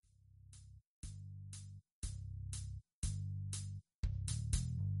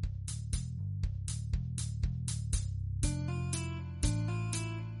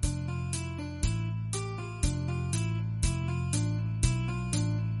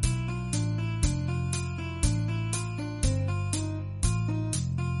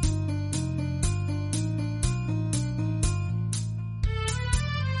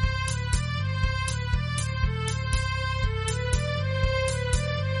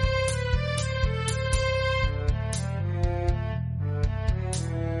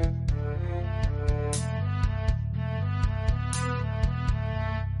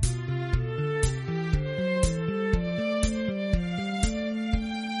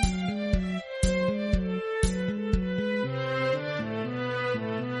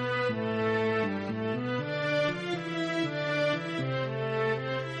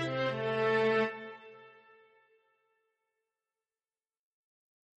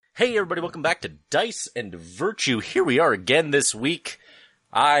Hey everybody, welcome back to Dice and Virtue. Here we are again this week.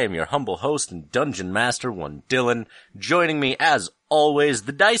 I am your humble host and dungeon master, one Dylan. Joining me, as always,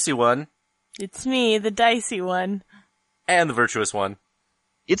 the dicey one. It's me, the dicey one. And the virtuous one.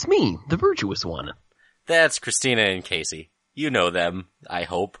 It's me, the virtuous one. That's Christina and Casey. You know them, I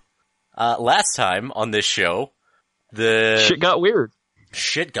hope. Last time on this show, Shit got weird.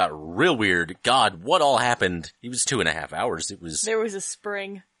 Shit got real weird. God, what all happened? It was 2.5 hours. There was a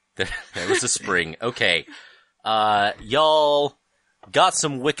spring. There was a spring. Okay. Y'all got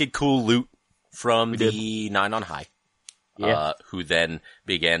some wicked cool loot from the Nine on High. Yeah. Who then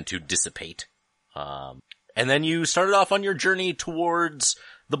began to dissipate. And then you started off on your journey towards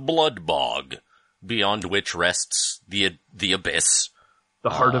the Blood Bog, beyond which rests the Abyss. The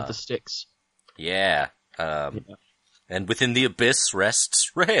heart of the Styx. Yeah. And within the Abyss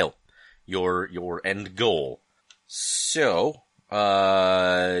rests Rahale, your end goal. So,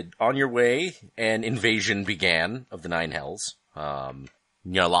 on your way, an invasion began of the Nine Hells.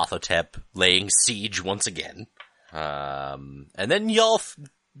 Nyarlathotep laying siege once again. And then y'all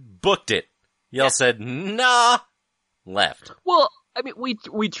booked it. Y'all said, nah, left. Well, I mean,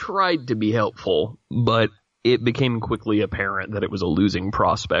 we tried to be helpful, but it became quickly apparent that it was a losing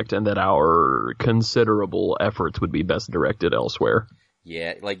prospect and that our considerable efforts would be best directed elsewhere.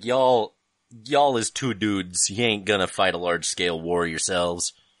 Yeah, like y'all as two dudes, you ain't gonna fight a large-scale war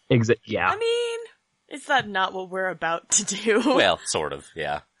yourselves. Yeah. I mean, is that not what we're about to do? Well, sort of,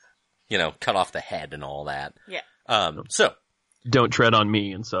 yeah. You know, cut off the head and all that. Yeah. So. Don't tread on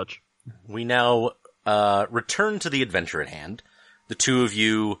me and such. We now, return to the adventure at hand. The two of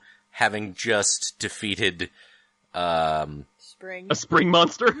you having just defeated, Spring. A spring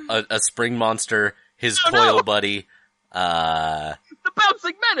monster? a spring monster, his Oh, coil no! buddy, The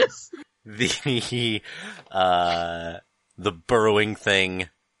bouncing menace! the burrowing thing,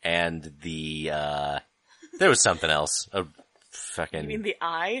 and there was something else. A fucking. You mean the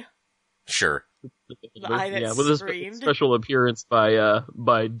eye? Sure. The eye that with a screamed? special appearance by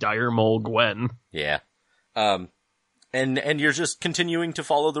Dire Mole Gwen. Yeah. And you're just continuing to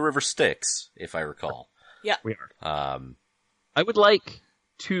follow the river Styx, if I recall. Yeah. We are. I would like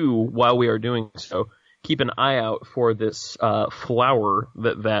to, while we are doing so, keep an eye out for this flower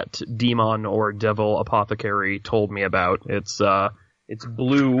that demon or devil apothecary told me about. It's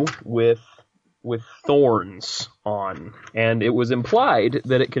blue with thorns on, and it was implied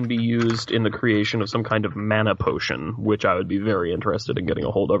that it can be used in the creation of some kind of mana potion, which I would be very interested in getting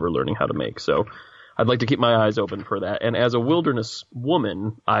a hold of or learning how to make. So I'd like to keep my eyes open for that. And as a wilderness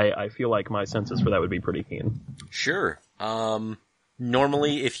woman, I feel like my senses for that would be pretty keen. Sure.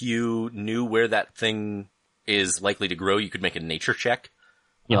 Normally, if you knew where that thing is likely to grow, you could make a nature check.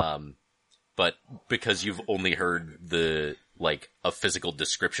 Yeah. But because you've only heard a physical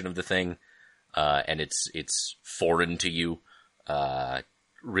description of the thing, and it's foreign to you,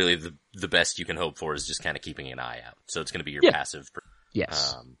 really the best you can hope for is just kind of keeping an eye out. So it's going to be your passive.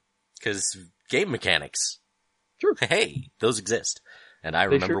 Yes. 'Cause game mechanics. Sure. Hey, those exist. And I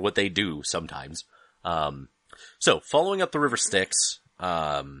remember what they do sometimes. So, following up the river Styx,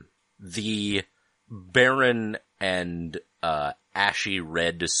 the barren and, ashy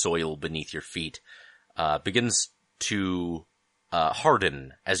red soil beneath your feet, begins to,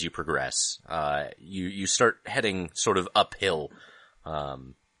 harden as you progress. You start heading sort of uphill,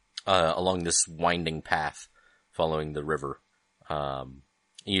 along this winding path, following the river.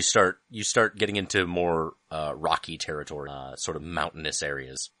 You start getting into more, rocky territory, sort of mountainous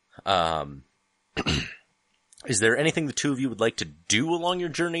areas. Is there anything the two of you would like to do along your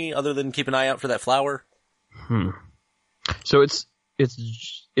journey other than keep an eye out for that flower? So it's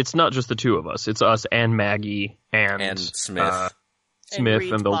not just the two of us. It's us and Maggie and Smith. And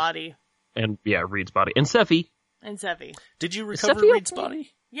Reed's body. And yeah, Reed's body. And Seffi. And Seffi. Did you recover Seffi Reed's okay?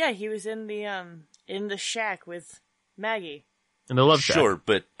 body? Yeah, he was in the shack with Maggie. And the love shack. Sure,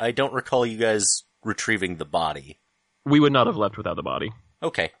 but I don't recall you guys retrieving the body. We would not have left without the body.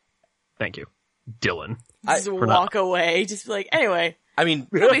 Okay. Thank you. Dylan. Just walk away. Just be like, anyway, I mean,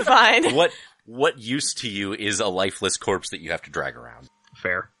 it'll be fine. what use to you is a lifeless corpse that you have to drag around?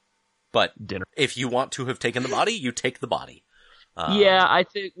 Fair. But Dinner. if you want to have taken the body, you take the body. Yeah, I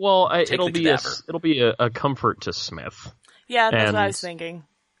think, well, take it'll the be cadaver. a comfort to Smith. Yeah, that's And what I was thinking.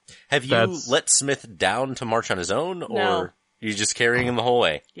 Have you let Smith down to march on his own, or No. you just carrying him the whole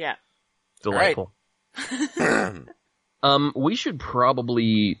way? Yeah. Delightful. We should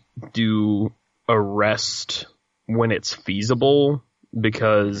probably do a rest when it's feasible,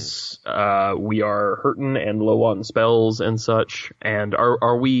 because we are hurting and low on spells and such. And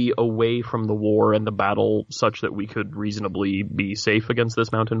are we away from the war and the battle such that we could reasonably be safe against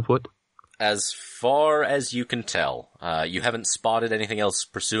this mountain foot? As far as you can tell, you haven't spotted anything else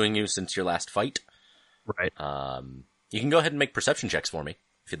pursuing you since your last fight. Right. You can go ahead and make perception checks for me,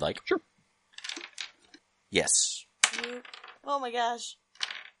 if you'd like. Sure. Yes. Oh my gosh.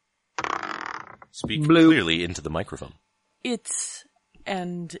 Speak clearly into the microphone. It's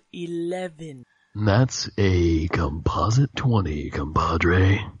an 11. That's a composite 20,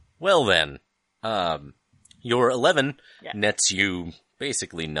 compadre. Well then, your 11 nets you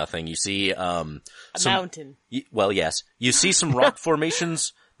basically nothing. You see, A mountain. Well, yes. You see some rock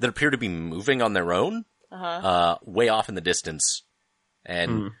formations that appear to be moving on their own, way off in the distance.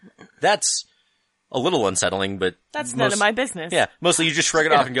 And that's a little unsettling, but... That's none of my business. Yeah, mostly you just shrug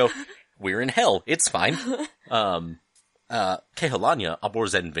it off and go, we're in hell, it's fine. Keholanya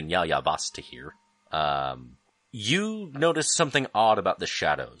aborzen vinyaya vasta here. You notice something odd about the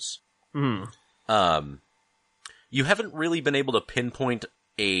shadows. You haven't really been able to pinpoint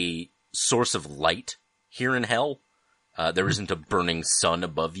a source of light here in hell. There isn't a burning sun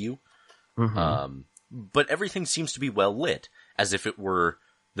above you. But everything seems to be well lit, as if it were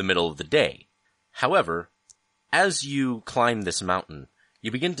the middle of the day. However, as you climb this mountain, you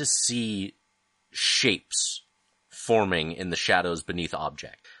begin to see shapes forming in the shadows beneath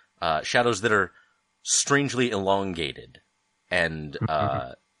object. Shadows that are strangely elongated, and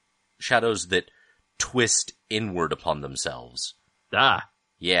shadows that twist inward upon themselves.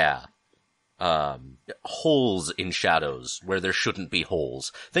 Yeah. Holes in shadows where there shouldn't be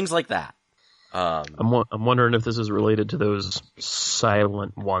holes. Things like that. I'm wondering if this is related to those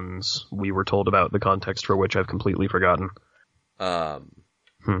silent ones we were told about, the context for which I've completely forgotten. Let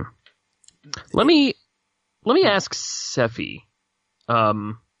me ask Sephi.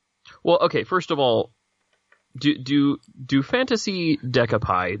 Well, okay, first of all, do fantasy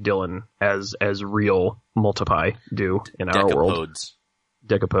decapi, Dylan, as real multiply do in our world?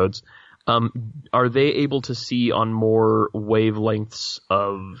 Decapodes. Are they able to see on more wavelengths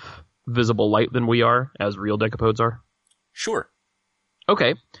of visible light than we are, as real decapodes are? Sure.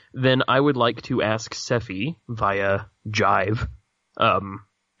 Okay, then I would like to ask Sephi via Jive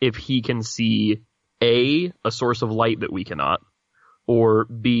if he can see A, a source of light that we cannot, or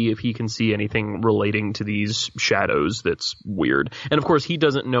B, if he can see anything relating to these shadows that's weird. And of course, he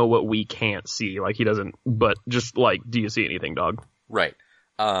doesn't know what we can't see, like he doesn't, but just like, do you see anything, dog? Right.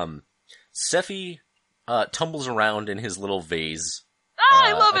 Sephi tumbles around in his little vase.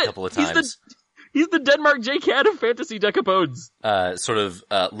 I love it! A couple of times. He's the Denmark J. Cat of fantasy decapodes. Sort of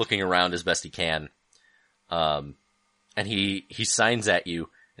looking around as best he can. And he signs at you,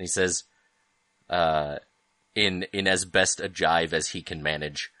 and he says, in as best a jive as he can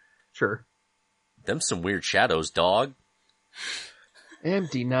manage, Sure. Them some weird shadows, dog.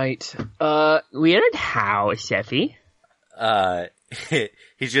 Empty night. Weird how, Sephi?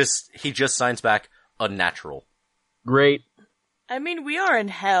 He just signs back, unnatural. Great. I mean, we are in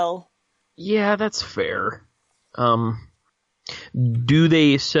hell. Yeah, that's fair. Do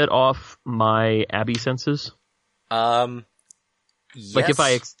they set off my Abbey senses? Yes. Like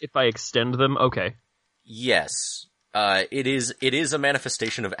if I extend them, okay. Yes. It is a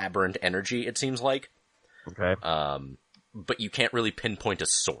manifestation of aberrant energy, it seems like. Okay. But you can't really pinpoint a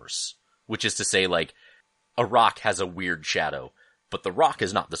source. Which is to say, like, a rock has a weird shadow, but the rock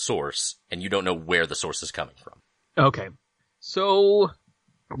is not the source, and you don't know where the source is coming from. Okay. So,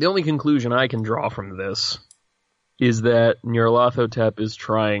 the only conclusion I can draw from this is that Nyarlathotep is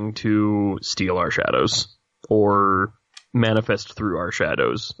trying to steal our shadows, or manifest through our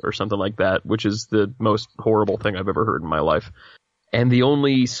shadows, or something like that, which is the most horrible thing I've ever heard in my life. And the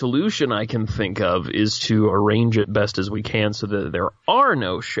only solution I can think of is to arrange it best as we can so that there are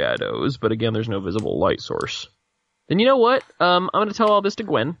no shadows, but again, there's no visible light source. Then you know what? I'm going to tell all this to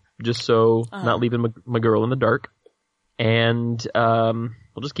Gwen, just so not leaving my girl in the dark. And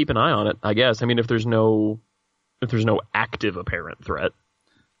we'll just keep an eye on it, I guess. I mean, if there's no active apparent threat.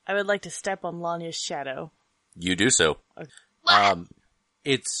 I would like to step on Lanya's shadow. You do so. Okay.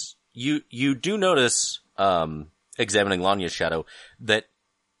 You do notice, examining Lanya's shadow, that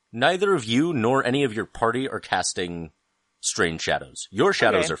neither of you nor any of your party are casting strange shadows. Your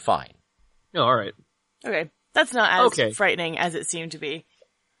shadows are fine. Oh, alright. Okay. That's not as frightening as it seemed to be.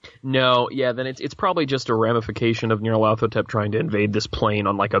 No, yeah, then it's probably just a ramification of Nyarlathotep trying to invade this plane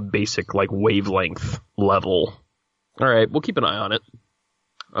on like a basic like wavelength level. Alright, we'll keep an eye on it.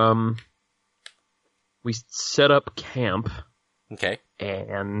 We set up camp. Okay.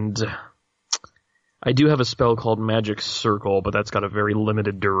 And I do have a spell called Magic Circle, but that's got a very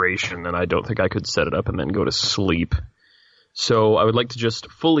limited duration, and I don't think I could set it up and then go to sleep. So I would like to just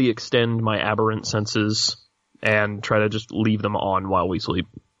fully extend my aberrant senses and try to just leave them on while we sleep.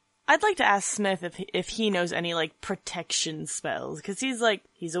 I'd like to ask Smith if he knows any, like, protection spells, because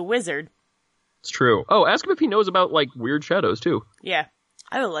he's a wizard. It's true. Oh, ask him if he knows about, like, weird shadows, too. Yeah.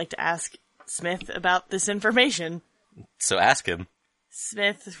 I would like to ask Smith about this information. So ask him.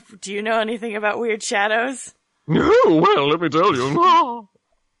 Smith, do you know anything about weird shadows? Oh, well, let me tell you.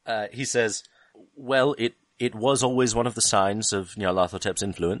 He says, well, it was always one of the signs of Nyarlathotep's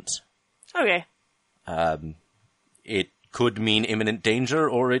influence. Okay. It could mean imminent danger,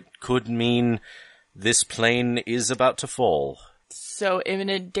 or it could mean this plane is about to fall. So,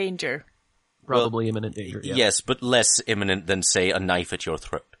 imminent danger. Probably imminent danger, yeah. Yes, but less imminent than, say, a knife at your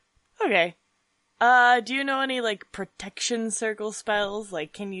throat. Okay. Do you know any, like, protection circle spells?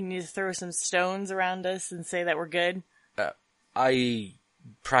 Like, can you just throw some stones around us and say that we're good? I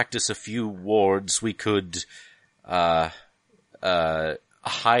practice a few wards. We could, hide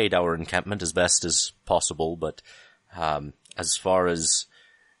our encampment as best as possible, but, as far as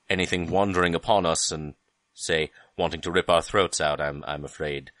anything wandering upon us and, say, wanting to rip our throats out, I'm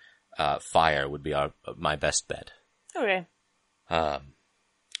afraid, fire would be my best bet. Okay.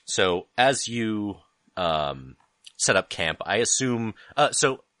 So, as you, set up camp, I assume,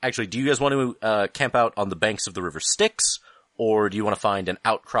 actually, do you guys want to, camp out on the banks of the River Styx, or do you want to find an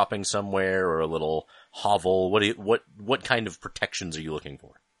outcropping somewhere, or a little hovel? What kind of protections are you looking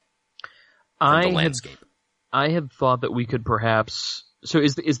for from the landscape? I have thought that we could perhaps, so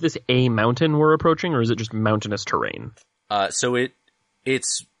is this a mountain we're approaching, or is it just mountainous terrain? So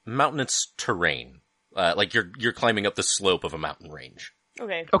it's mountainous terrain. Like you're climbing up the slope of a mountain range.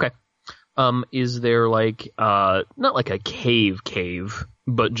 Okay. Okay. Is there like, not like a cave,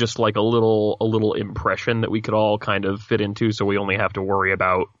 but just like a little impression that we could all kind of fit into so we only have to worry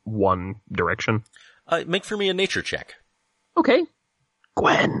about one direction? Make for me a nature check. Okay.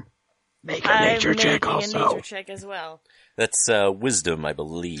 Gwen, make a nature check also. also. I'm making a nature check as well. That's, wisdom, I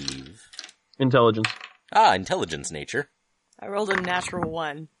believe. Intelligence. Intelligence nature. I rolled a natural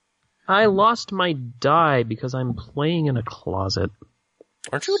 1. I lost my die because I'm playing in a closet.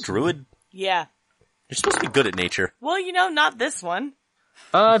 Aren't you a druid? Yeah. You're supposed to be good at nature. Well, not this one.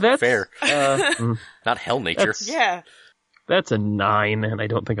 That's fair. Not hell nature. Yeah. That's a 9, and I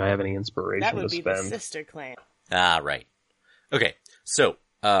don't think I have any inspiration That would to be spend. the sister clan. Right. Okay, so,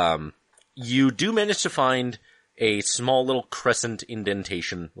 you do manage to find a small little crescent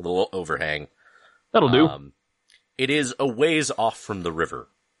indentation with a little overhang. That'll do. It is a ways off from the river.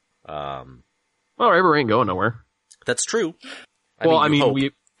 Well, river ain't going nowhere. That's true.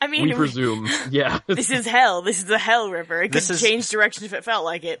 We presume. Yeah. This is hell. This is the hell river. It could change direction if it felt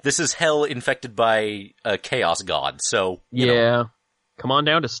like it. This is hell infected by a chaos god, so, you know. Come on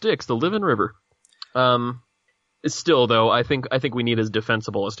down to Styx, the living river. Still, though, I think we need as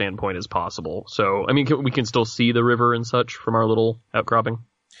defensible a standpoint as possible. So, I mean, we can still see the river and such from our little outcropping?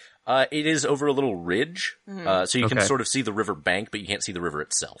 It is over a little ridge, so you can sort of see the river bank, but you can't see the river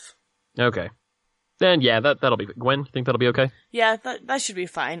itself. Okay. Then, yeah, that'll be... Gwen, think that'll be okay? Yeah, that should be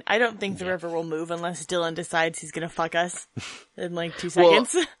fine. I don't think the river will move unless Dylan decides he's gonna fuck us in, 2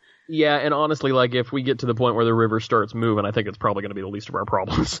 seconds. Well, yeah, and honestly, if we get to the point where the river starts moving, I think it's probably gonna be the least of our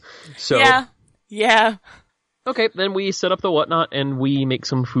problems. So... Yeah. Okay, then we set up the whatnot, and we make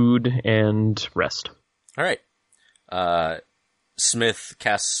some food and rest. Alright. Smith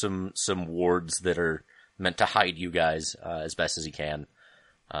casts some wards that are meant to hide you guys, as best as he can.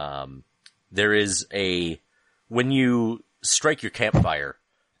 There is when you strike your campfire,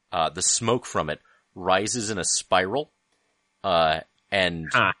 the smoke from it rises in a spiral,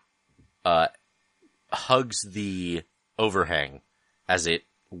 and hugs the overhang as it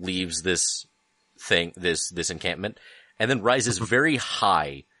leaves this encampment, and then rises very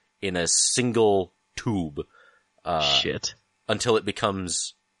high in a single tube. Shit. Until it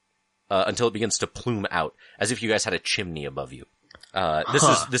begins to plume out, as if you guys had a chimney above you.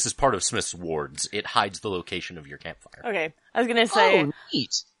 This is part of Smith's wards. It hides the location of your campfire. Okay. I was gonna say,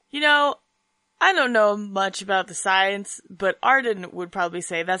 neat. I don't know much about the science, but Arden would probably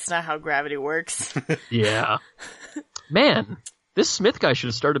say that's not how gravity works. Yeah. Man, this Smith guy should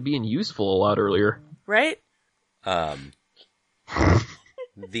have started being useful a lot earlier. Right? I'm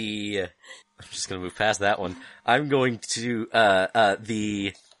just gonna move past that one. I'm going to,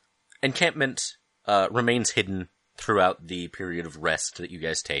 the encampment, remains hidden throughout the period of rest that you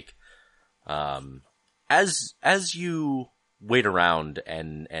guys take. As you wait around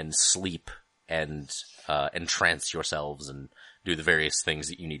and sleep and trance yourselves and do the various things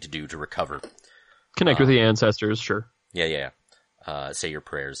that you need to do to recover, Connect with the ancestors, sure. Yeah. Say your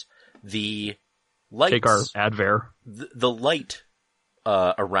prayers. The light. Take our Advair. The light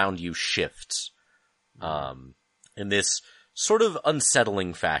around you shifts in this sort of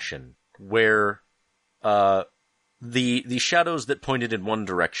unsettling fashion, where the shadows that pointed in one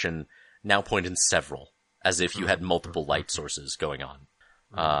direction now point in several, as if you had multiple light sources going on.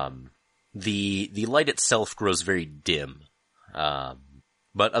 The light itself grows very dim,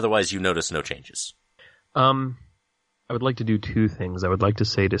 but otherwise you notice no changes. I would like to do two things. I would like to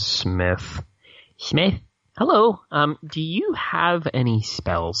say to Smith, hello, do you have any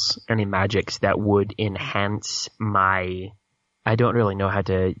spells, any magics that would enhance my... I don't really know how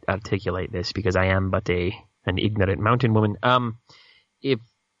to articulate this because I am but an ignorant mountain woman. If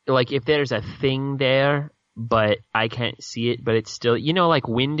there's a thing there, but I can't see it, but it's still, like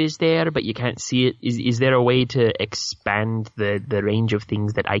wind is there, but you can't see it. Is there a way to expand the range of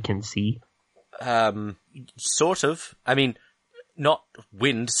things that I can see? Sort of. I mean, not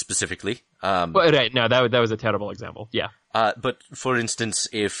wind specifically. Right, no, that was a terrible example. Yeah. But for instance,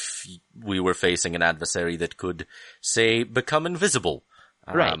 if we were facing an adversary that could, say, become invisible.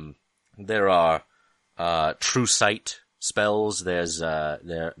 Right. There are, true sight spells. There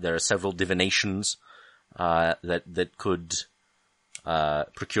are several divinations, that could,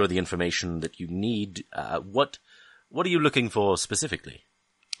 procure the information that you need. What are you looking for specifically?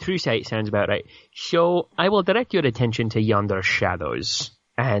 True sight sounds about right. So I will direct your attention to yonder shadows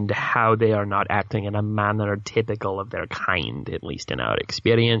and how they are not acting in a manner typical of their kind, at least in our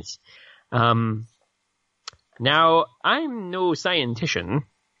experience. Now, I'm no scientician,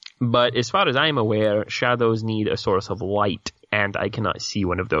 but as far as I'm aware, shadows need a source of light, and I cannot see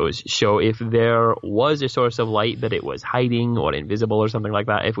one of those. So if there was a source of light that it was hiding or invisible or something like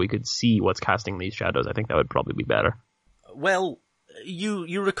that, if we could see what's casting these shadows, I think that would probably be better. Well,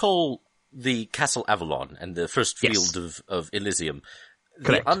 you recall the Castle Avalon and the first field of Elysium.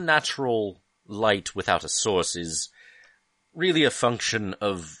 Correct. The unnatural light without a source is really a function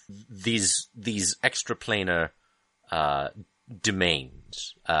of these extraplanar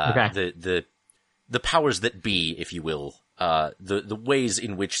domains. Okay. The powers that be, if you will, the ways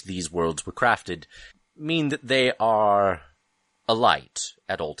in which these worlds were crafted mean that they are alight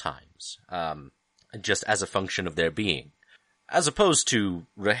at all times, just as a function of their being. As opposed to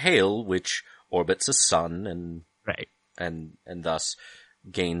Rahale, which orbits a sun and right. and thus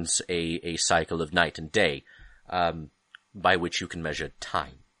gains a cycle of night and day, by which you can measure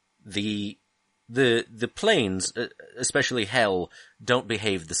time. The planes, especially Hell, don't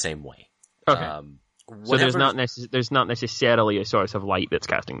behave the same way. Okay. So there's not necessarily a source of light that's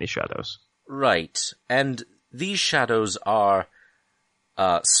casting these shadows. Right. And these shadows are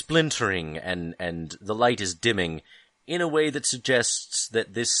splintering and the light is dimming in a way that suggests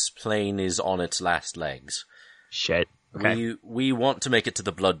that this plane is on its last legs. Shit. Okay. We want to make it to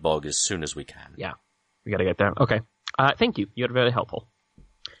the Blood Bog as soon as we can. Yeah. We gotta get there. Okay. Thank you. You're very helpful.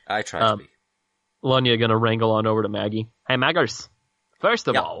 I try to be. Lunya gonna wrangle on over to Maggie. Hey, Maggers. First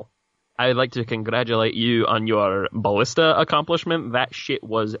of all, I'd like to congratulate you on your ballista accomplishment. That shit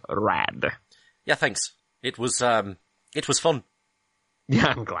was rad. Yeah, thanks. It was fun.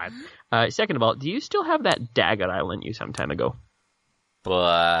 Yeah, I'm glad. Second of all, do you still have that dagger I lent you some time ago?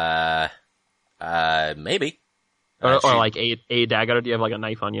 Maybe. Or like a dagger? Do you have like a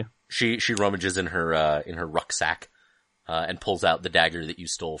knife on you? She rummages in her rucksack, and pulls out the dagger that you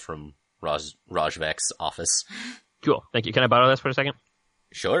stole from Rajvek's office. Cool. Thank you. Can I borrow this for a second?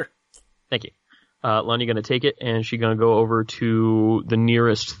 Sure. Thank you. Lonnie gonna take it, and she's gonna go over to the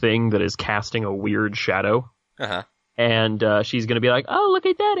nearest thing that is casting a weird shadow. Uh-huh. And she's gonna be like, "Oh, look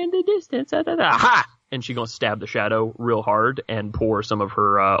at that in the distance!" Aha! And she's gonna stab the shadow real hard and pour some of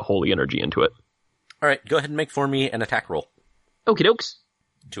her holy energy into it. All right, go ahead and make for me an attack roll. Okie dokes.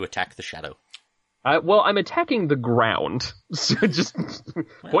 To attack the shadow. Well, I'm attacking the ground, so just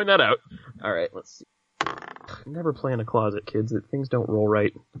point that out. All right, let's see. Never play in a closet, kids. Things don't roll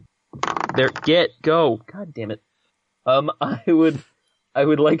right. There, go. God damn it. I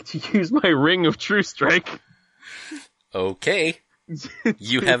would like to use my Ring of True Strike. Okay.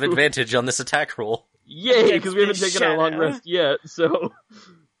 You have advantage on this attack roll. Yay, because we haven't taken our long rest yet, so...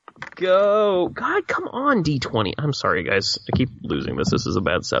 Go. God, come on, D20. I'm sorry, guys. I keep losing this. This is a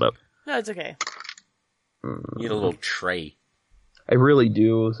bad setup. No, it's okay. You need a little tray. I really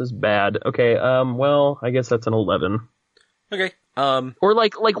do. This is bad. Okay, well, I guess that's an 11. Okay. Or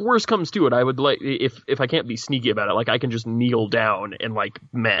like worst comes to it, I would like, if I can't be sneaky about it, like I can just kneel down and like,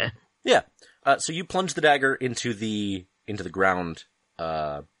 meh. Yeah. So you plunge the dagger into the ground,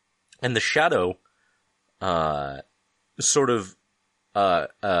 and the shadow, sort of,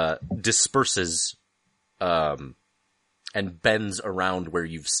 disperses and bends around where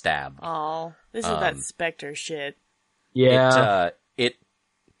you've stabbed. Oh, this is that specter shit. Yeah.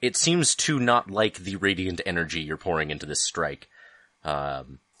 It seems to not like the radiant energy you're pouring into this strike.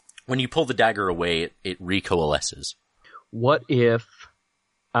 When you pull the dagger away, it recoalesces. What if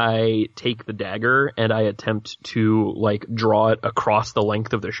I take the dagger and I attempt to, like, draw it across the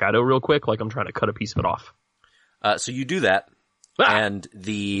length of the shadow real quick, like I'm trying to cut a piece of it off? So you do that, and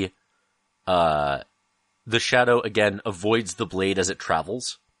the shadow, again, avoids the blade as it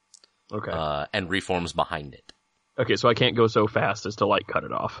travels. Okay. And reforms behind it. Okay, so I can't go so fast as to, like, cut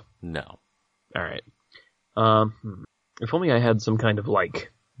it off. No. Alright. If only I had some kind of,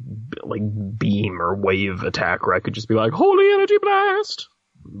 like beam or wave attack where I could just be like, Holy Energy Blast!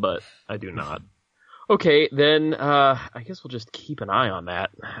 But I do not. Okay, then, I guess we'll just keep an eye on that.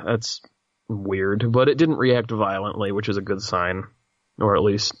 That's weird, but it didn't react violently, which is a good sign. Or at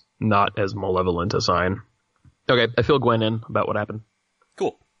least not as malevolent a sign. Okay, I fill Gwen in about what happened.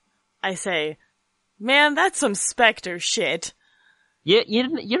 Cool. I say, man, that's some specter shit. Yeah,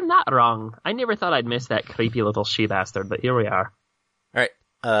 you're not wrong. I never thought I'd miss that creepy little she-bastard, but here we are.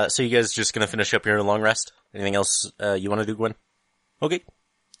 Alright, so you guys just gonna finish up your long rest? Anything else you want to do, Gwen? Okay.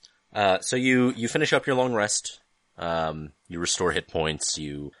 So you finish up your long rest, you restore hit points,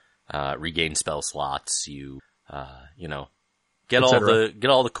 you regain spell slots, you get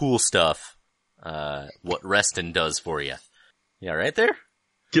all the cool stuff, what resting does for you. Yeah, right there?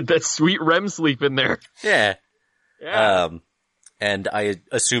 Get that sweet REM sleep in there. Yeah. Yeah. And I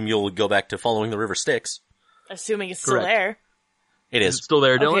assume you'll go back to following the river Styx. Assuming it's still Correct. there. It Is is. it still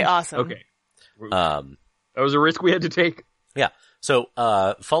there, Dylan? Okay, awesome. Okay. That was a risk we had to take. Yeah. So,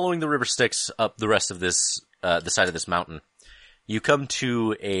 following the river Styx up the rest of this, the side of this mountain, you come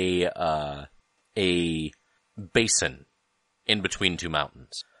to a basin in between two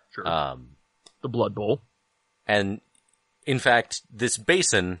mountains. Sure. The Blood Bowl. And, in fact, this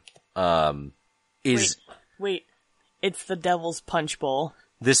basin, is... Wait. It's the Devil's Punch Bowl.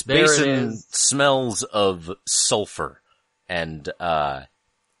 This There it basin is. smells of sulfur and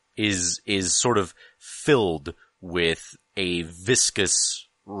is sort of filled with a viscous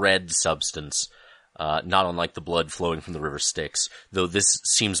red substance, not unlike the blood flowing from the river Styx, though this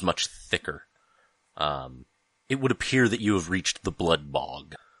seems much thicker. It would appear that you have reached the blood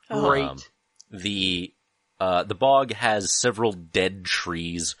bog. Great. The bog has several dead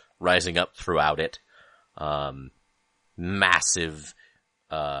trees rising up throughout it. Massive,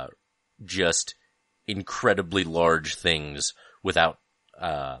 just incredibly large things without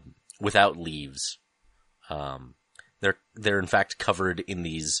leaves. They're in fact covered in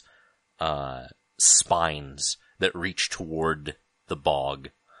these, spines that reach toward the bog.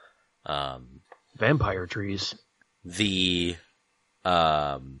 Vampire trees. The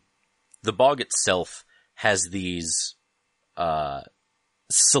bog itself has these,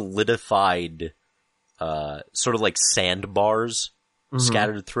 solidified, sort of like sandbars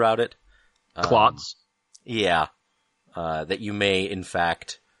scattered throughout it. Clots. Yeah. That you may, in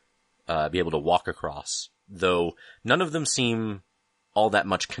fact, be able to walk across. Though none of them seem all that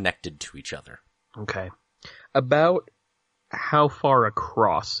much connected to each other. Okay. About how far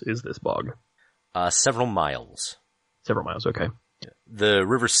across is this bog? Several miles. Several miles, okay. The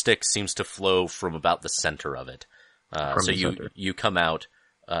river Styx seems to flow from about the center of it. So you come out,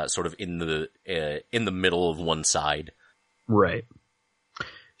 sort of in the middle of one side. Right.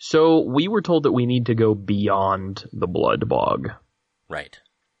 So we were told that we need to go beyond the blood bog. Right.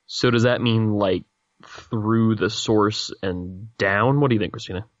 So does that mean, like, through the source and down? What do you think,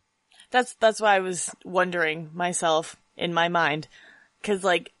 Christina? That's why I was wondering myself in my mind. 'Cause,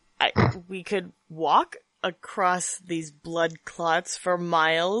 like, we could walk across these blood clots for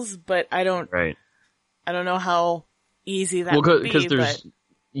miles, but I don't know how easy that would be. There's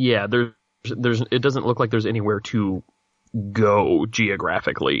it doesn't look like there's anywhere to go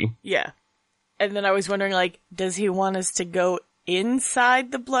geographically. Yeah. And then I was wondering, like, does he want us to go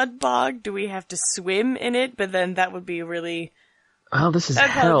inside the blood bog? Do we have to swim in it? But then that would be really... Oh, this is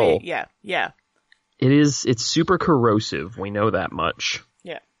hell. Yeah. It's super corrosive. We know that much.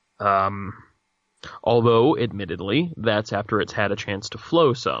 Yeah. Although, admittedly, that's after it's had a chance to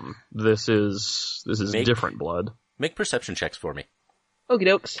flow some. This is different blood. Make perception checks for me. Okie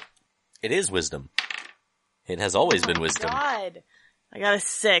dokes. It is wisdom. It has always been wisdom. God. I got a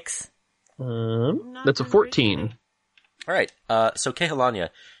 6. That's a 14. All right. So Kehalanya,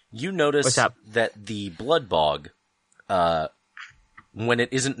 you notice that the blood bog, when it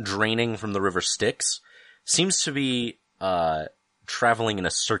isn't draining from the river Styx, seems to be traveling in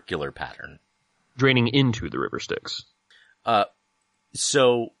a circular pattern. Draining into the river Styx.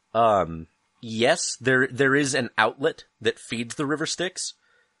 yes, there is an outlet that feeds the river Styx.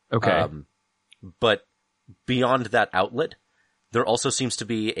 Okay. But beyond that outlet, there also seems to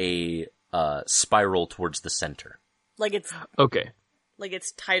be a spiral towards the center. Like it's Okay. like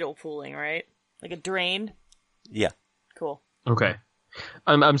it's tidal pooling, right? Like a drain. Yeah. Cool. Okay.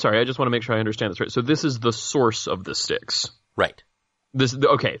 I'm sorry. I just want to make sure I understand this right. So this is the source of the Styx. Right.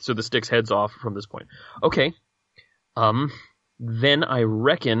 Okay. So the Styx heads off from this point. Okay. Then I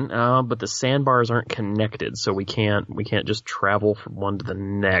reckon, but the sandbars aren't connected, so we can't just travel from one to the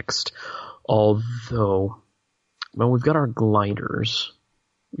next. Although, well, we've got our gliders.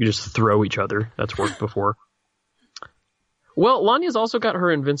 We just throw each other. That's worked before. Well, Lanya's also got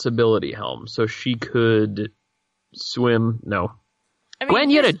her invincibility helm, so she could swim. No. I mean, Gwen,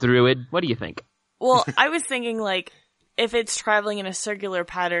 you're a druid. What do you think? Well, I was thinking, like, if it's traveling in a circular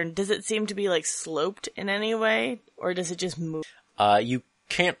pattern, does it seem to be, like, sloped in any way? Or does it just move? You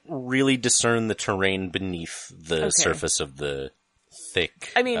can't really discern the terrain beneath the surface of the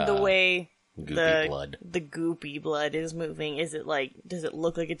thick, I mean, the way goopy blood. The goopy blood is moving, is it like, does it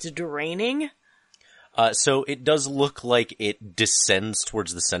look like it's draining? So it does look like it descends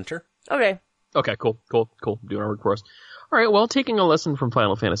towards the center. Okay. Okay, cool. Doing our work for us. All right, well, taking a lesson from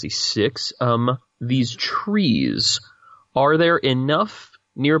Final Fantasy VI, these trees, are there enough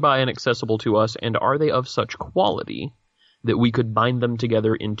nearby and accessible to us, and are they of such quality that we could bind them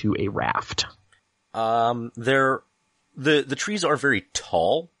together into a raft? The trees are very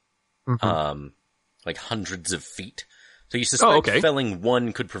tall, like hundreds of feet. So you suspect felling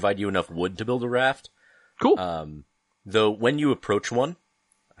one could provide you enough wood to build a raft. Cool. Though when you approach one,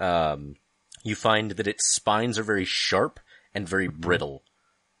 you find that its spines are very sharp and very brittle.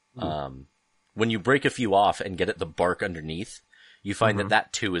 When you break a few off and get at the bark underneath, you find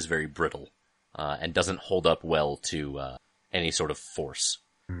that too is very brittle, and doesn't hold up well to any sort of force.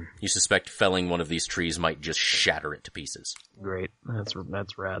 You suspect felling one of these trees might just shatter it to pieces. Great. That's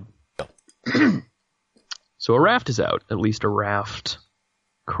rad. So a raft is out. At least a raft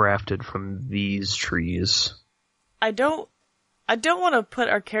crafted from these trees. I don't want to put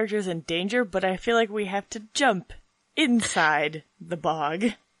our characters in danger, but I feel like we have to jump inside the bog.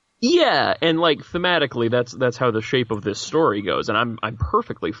 Yeah, and like thematically, that's how the shape of this story goes, and I'm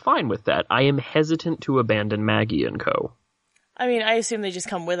perfectly fine with that. I am hesitant to abandon Maggie and co. I mean, I assume they just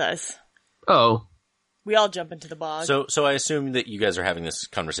come with us. Oh, we all jump into the bog. So I assume that you guys are having this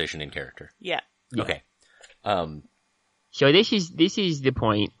conversation in character. Yeah. Okay. So this is the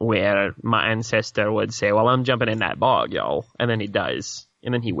point where my ancestor would say, "Well, I'm jumping in that bog, y'all," and then he does,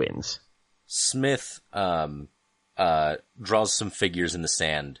 and then he wins. Smith draws some figures in the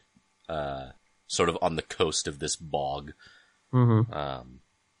sand, sort of on the coast of this bog.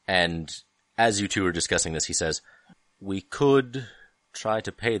 And as you two are discussing this, he says, "We could try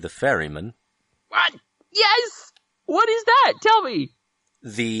to pay the ferryman." What? Yes! What is that? Tell me!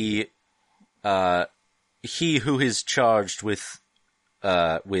 He who is charged with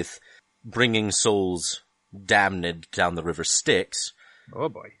bringing souls damned down the river Styx. Oh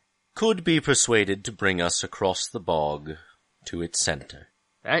boy. Could be persuaded to bring us across the bog to its center.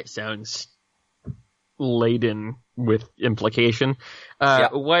 That sounds laden with implication. Yeah.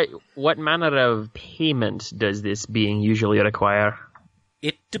 What manner of payment does this being usually require?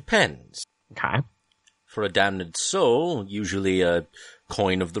 It depends. Okay. For a damned soul, usually a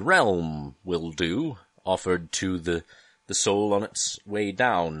coin of the realm will do, offered to the soul on its way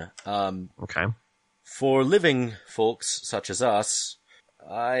down. Okay. For living folks such as us,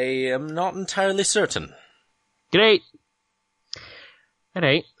 I am not entirely certain. Great.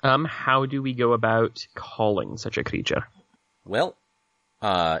 Alright, how do we go about calling such a creature? Well,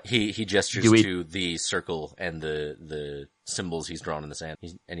 he gestures to the circle and the symbols he's drawn in the sand,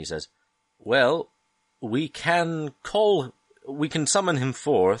 and he says, "Well, we can summon him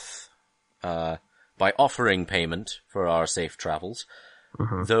forth, by offering payment for our safe travels.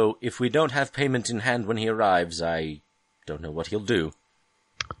 Though, if we don't have payment in hand when he arrives, I don't know what he'll do."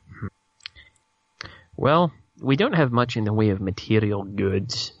 Well, we don't have much in the way of material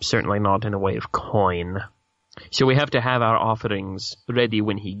goods, certainly not in the way of coin. So we have to have our offerings ready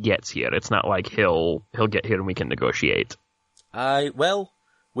when he gets here. It's not like he'll get here and we can negotiate. Well,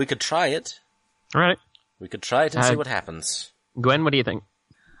 we could try it. Alright. We could try it and see what happens. Gwen, what do you think?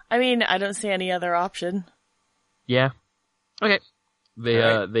 I mean, I don't see any other option. Yeah. Okay.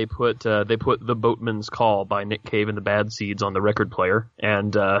 They put The Boatman's Call by Nick Cave and the Bad Seeds on the record player,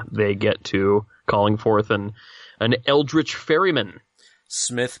 and they get to calling forth an eldritch ferryman.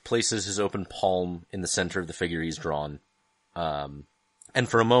 Smith places his open palm in the center of the figure he's drawn, and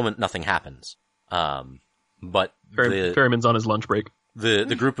for a moment nothing happens. But Ferryman's on his lunch break.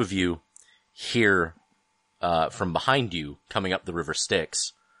 The group of you hear from behind you, coming up the river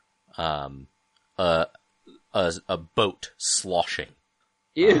Styx, a boat sloshing.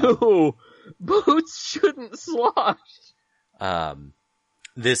 Ew! Boats shouldn't slosh!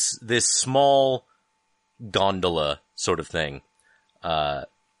 This small gondola sort of thing,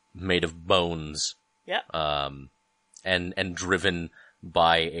 made of bones. Yep. And driven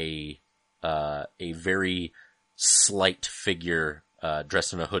by a very slight figure,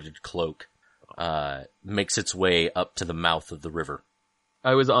 dressed in a hooded cloak, makes its way up to the mouth of the river.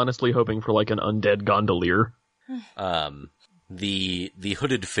 I was honestly hoping for like an undead gondolier. The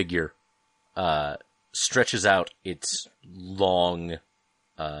hooded figure, stretches out its long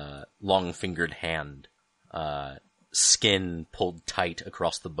fingered hand, skin pulled tight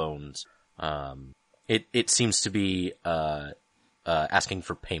across the bones. It seems to be, asking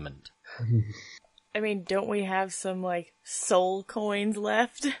for payment. I mean, don't we have some, like, soul coins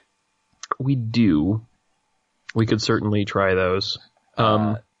left? We do. We could certainly try those.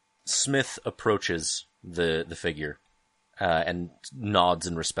 Smith approaches the figure, and nods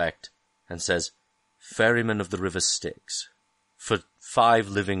in respect, and says, "Ferryman of the River Styx, for 5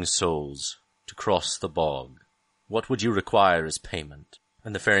 living souls to cross the bog, what would you require as payment?"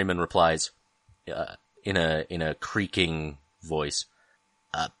 And the ferryman replies, in a creaking voice,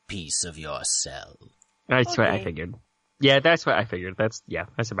 "A piece of yourself." That's what I figured. Yeah, that's what I figured. That's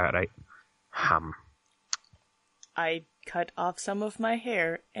about right. I cut off some of my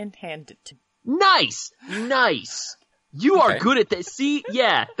hair and hand it to Nice! You are good at that. See?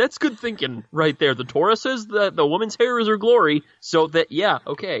 Yeah, that's good thinking right there. The Torah says that the woman's hair is her glory, so that, yeah,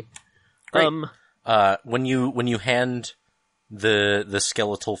 okay. Great. When you hand the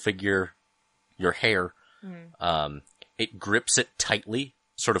skeletal figure your hair, it grips it tightly,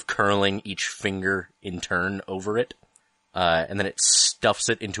 sort of curling each finger in turn over it, and then it stuffs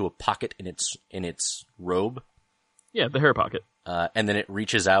it into a pocket in its robe. Yeah, the hair pocket. And then it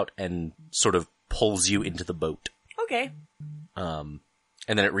reaches out and sort of pulls you into the boat. Okay. And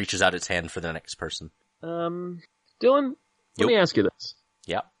then it reaches out its hand for the next person. Dylan, let me ask you this.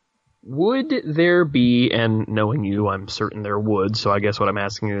 Yeah. Would there be, and knowing you, I'm certain there would, so I guess what I'm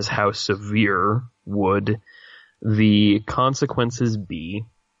asking is how severe would the consequences be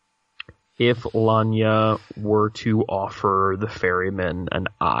if Lanya were to offer the ferryman an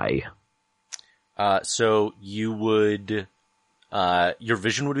eye? So you would, your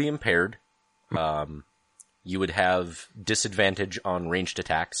vision would be impaired. You would have disadvantage on ranged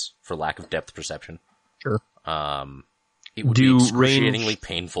attacks for lack of depth perception. Sure. It would be excruciatingly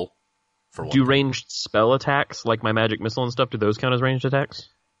painful. Do ranged spell attacks, like my magic missile and stuff, do those count as ranged attacks?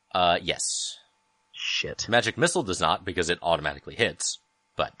 Yes. Shit. Magic missile does not, because it automatically hits,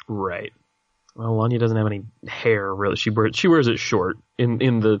 but... Right. Well, Lanya doesn't have any hair, really. She wears it short, in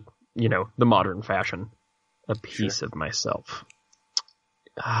the, the modern fashion. A piece of myself.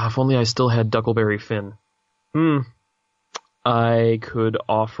 If only I still had Duckleberry Finn. I could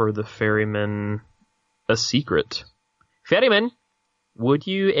offer the ferryman a secret. Ferryman, would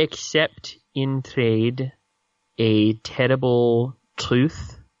you accept in trade a terrible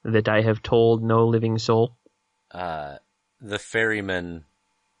truth that I have told no living soul? The ferryman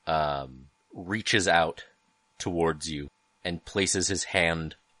reaches out towards you and places his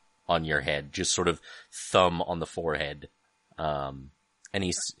hand on your head, just sort of thumb on the forehead. And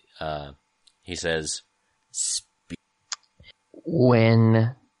he says, "Speak."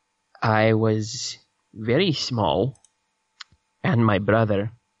 When I was very small, and my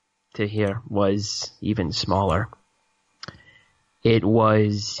brother, Tahir, was even smaller, it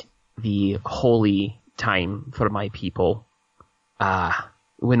was the holy time for my people,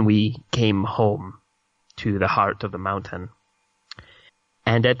 when we came home to the heart of the mountain.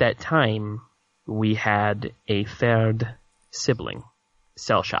 And at that time, we had a third sibling,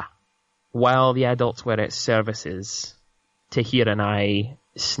 Selsha. While the adults were at services, Tahir and I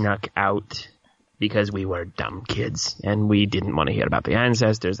snuck out because we were dumb kids and we didn't want to hear about the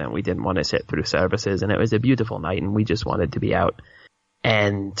ancestors and we didn't want to sit through services, and it was a beautiful night and we just wanted to be out.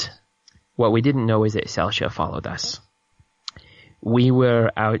 And what we didn't know is that Selsha followed us. We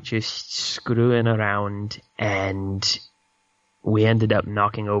were out just screwing around and we ended up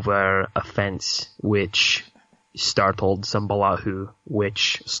knocking over a fence which startled some Balahu,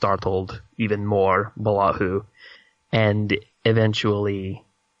 which startled even more Balahu, and eventually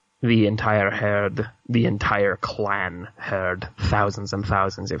the entire herd, the entire clan herd, thousands and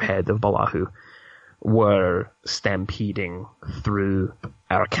thousands of head of Balahu, were stampeding through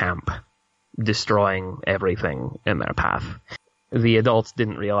our camp, destroying everything in their path. The adults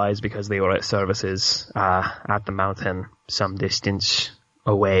didn't realize because they were at services at the mountain some distance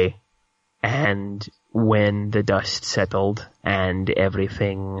away, And when the dust settled and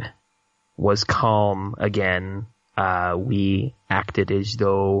everything was calm again, we acted as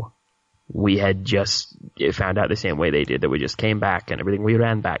though we had just found out the same way they did, that we just came back and everything. We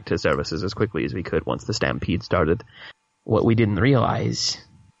ran back to services as quickly as we could once the stampede started. What we didn't realize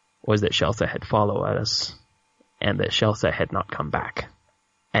was that Shelsa had followed us and that Shelsa had not come back.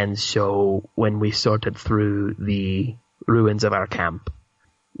 And so when we sorted through the ruins of our camp,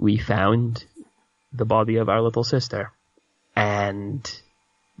 we found the body of our little sister. And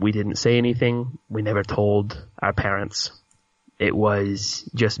we didn't say anything. We never told our parents. It was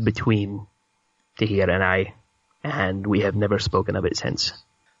just between Tahir and I, and we have never spoken of it since.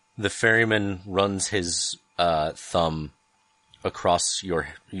 The ferryman runs his thumb across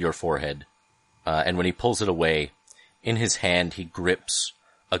your forehead, and when he pulls it away, in his hand he grips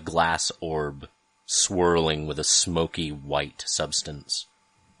a glass orb swirling with a smoky white substance.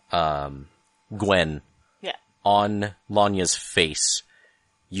 Gwen, Yeah. on Lanya's face,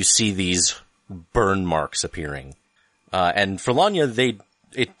 you see these burn marks appearing. And for Lanya,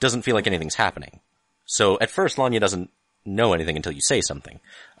 it doesn't feel like anything's happening. So at first, Lanya doesn't know anything until you say something.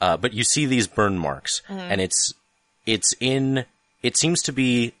 But you see these burn marks, and it seems to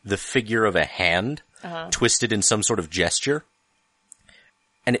be the figure of a hand twisted in some sort of gesture.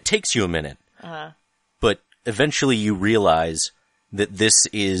 And it takes you a minute. But eventually you realize that this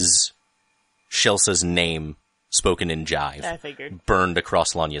is Shelsa's name spoken in jive. I figured. Burned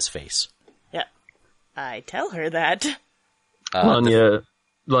across Lanya's face. Yeah. I tell her that. Lanya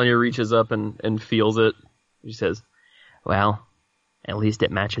reaches up and feels it. She says, well, at least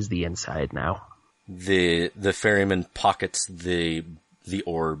it matches the inside now. The ferryman pockets the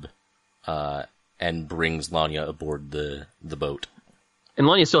orb, and brings Lanya aboard the boat. And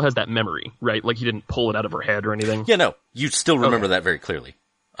Lanya still has that memory, right? Like, you didn't pull it out of her head or anything? Yeah, no. You still remember that very clearly.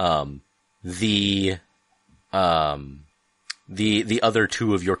 The other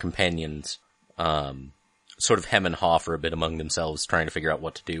two of your companions, sort of hem and haw for a bit among themselves, trying to figure out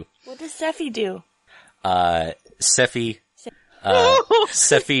what to do. What does Sephi do? Sephi,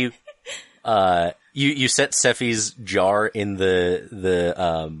 you set Sephi's jar in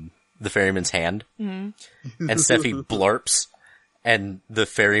the ferryman's hand, and Sephi blarps, and the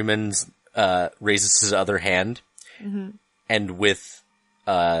ferryman raises his other hand, and with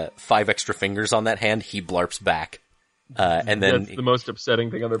 5 extra fingers on that hand, he blarps back. And then that's the most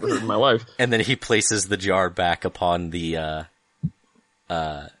upsetting thing I've ever heard in my life. And then he places the jar back upon the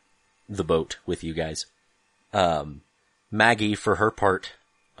boat with you guys. Maggie, for her part,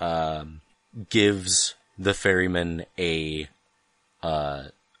 gives the ferryman a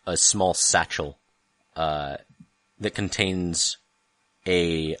small satchel that contains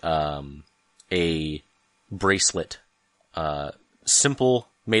a bracelet, simple,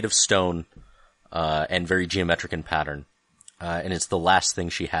 made of stone, and very geometric in pattern. And it's the last thing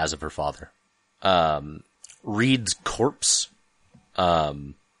she has of her father. Reed's corpse,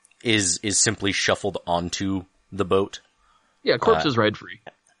 is simply shuffled onto the boat. Yeah, corpse is ride free.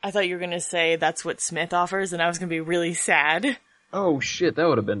 I thought you were going to say that's what Smith offers, and I was going to be really sad. Oh shit, that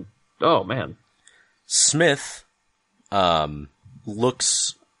would have been, oh man. Smith,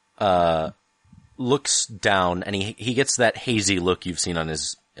 looks down, and he gets that hazy look you've seen on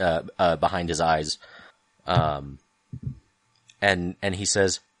his, behind his eyes. And he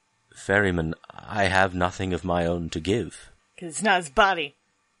says, "Ferryman, I have nothing of my own to give." 'Cause it's not his body.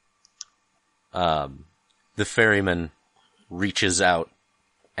 The ferryman reaches out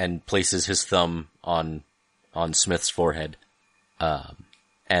and places his thumb on Smith's forehead.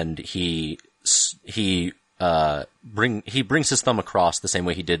 And he brings his thumb across the same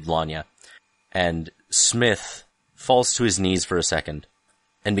way he did Lanya. And Smith falls to his knees for a second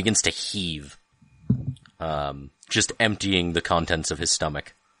and begins to heave, just emptying the contents of his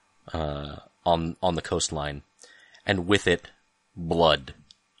stomach, on the coastline. And with it, blood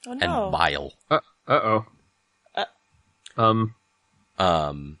and bile. Uh-oh. And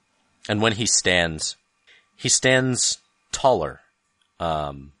when he stands taller.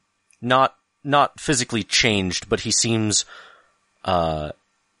 Not physically changed, but he seems,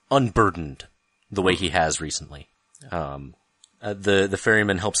 unburdened the way he has recently. The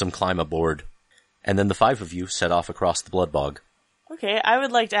ferryman helps him climb aboard, and then the 5 of you set off across the blood bog. Okay, I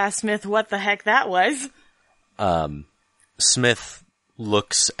would like to ask Smith what the heck that was. Smith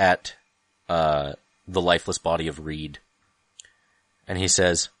looks at, the lifeless body of Reed, and he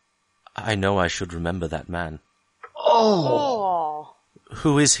says, "I know I should remember that man." Oh.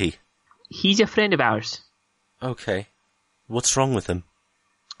 Who is he? He's a friend of ours. Okay. What's wrong with him?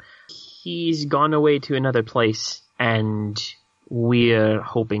 He's gone away to another place, and We're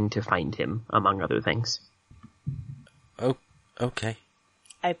hoping to find him, among other things. Oh, okay.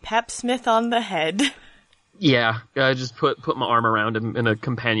 I pap Smith on the head. Yeah, I just put my arm around him in a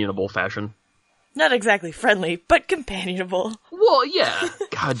companionable fashion. Not exactly friendly, but companionable. Well, yeah.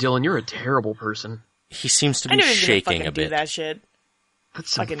 God, Dylan, you're a terrible person. He seems to I be knew he was gonna shaking fucking a do bit. that shit. That's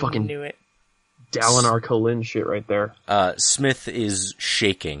some fucking knew it. Dalinar Kholin shit right there. Smith is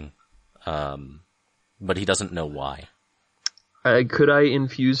shaking, but he doesn't know why. Could I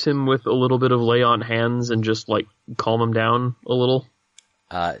infuse him with a little bit of lay on hands and just, like, calm him down a little?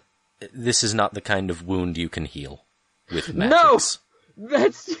 This is not the kind of wound you can heal with magics. No!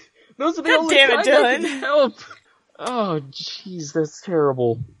 Those are the God only damn it, kind that Dylan. can help! Oh, jeez, that's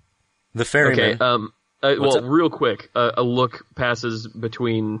terrible. The ferryman. Okay, What's up? real quick, a look passes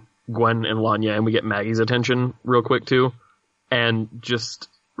between Gwen and Lanya, and we get Maggie's attention real quick, too. And just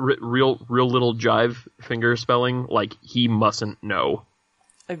real little jive finger spelling, like, he mustn't know.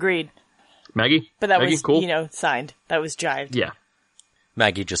 Agreed. Maggie? But that Maggie, was, cool? signed. That was jived. Yeah.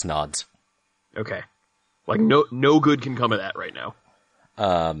 Maggie just nods. Okay. Like, no good can come of that right now.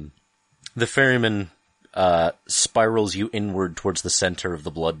 The ferryman spirals you inward towards the center of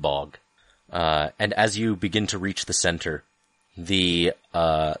the blood bog. And as you begin to reach the center, the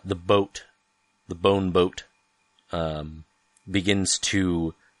boat, the bone boat, begins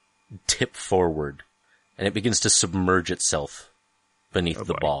to tip forward, and it begins to submerge itself beneath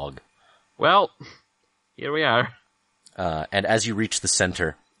the bog. Well, here we are. And as you reach the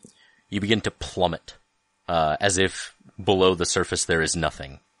center, you begin to plummet, as if below the surface there is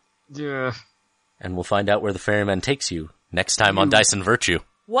nothing. Yeah. And we'll find out where the ferryman takes you next time on Dyson Virtue.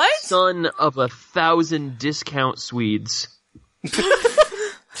 What? Son of 1,000 discount Swedes.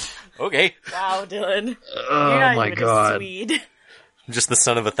 Okay. Wow, Dylan. Oh You're not my even god. a Swede. Just the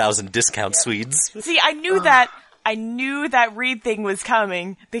son of 1,000 discount Swedes. See, I knew that Reed thing was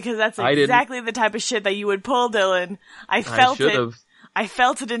coming, because that's exactly the type of shit that you would pull, Dylan. I felt it. I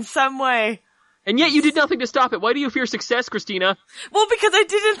felt it in some way. And yet you did nothing to stop it. Why do you fear success, Christina? Well, because I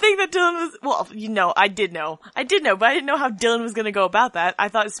didn't think that Dylan was, I did know, but I didn't know how Dylan was gonna go about that. I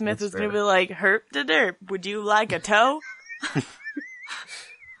thought Smith was gonna be like, herp de derp, would you like a toe?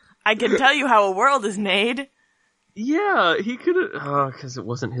 I can tell you how a world is made. Yeah, he could've, cause it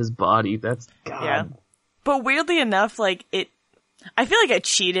wasn't his body. That's, God. Yeah. But weirdly enough, I feel like I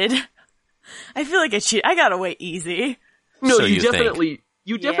cheated. I got away easy. No, So you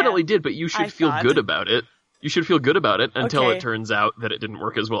you definitely did, but you should feel good about it. You should feel good about it until Okay. it turns out that it didn't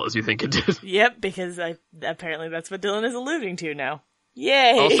work as well as you think it did. Yep, because apparently that's what Dylan is alluding to now.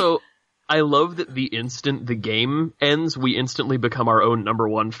 Yay! Also, I love that the instant the game ends, we instantly become our own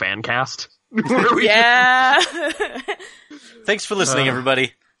 #1 fan cast. Yeah! Thanks for listening,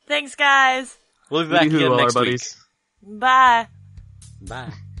 everybody. Thanks, guys. We'll be back again all next our week. buddies. Bye.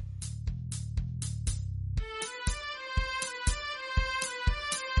 Bye.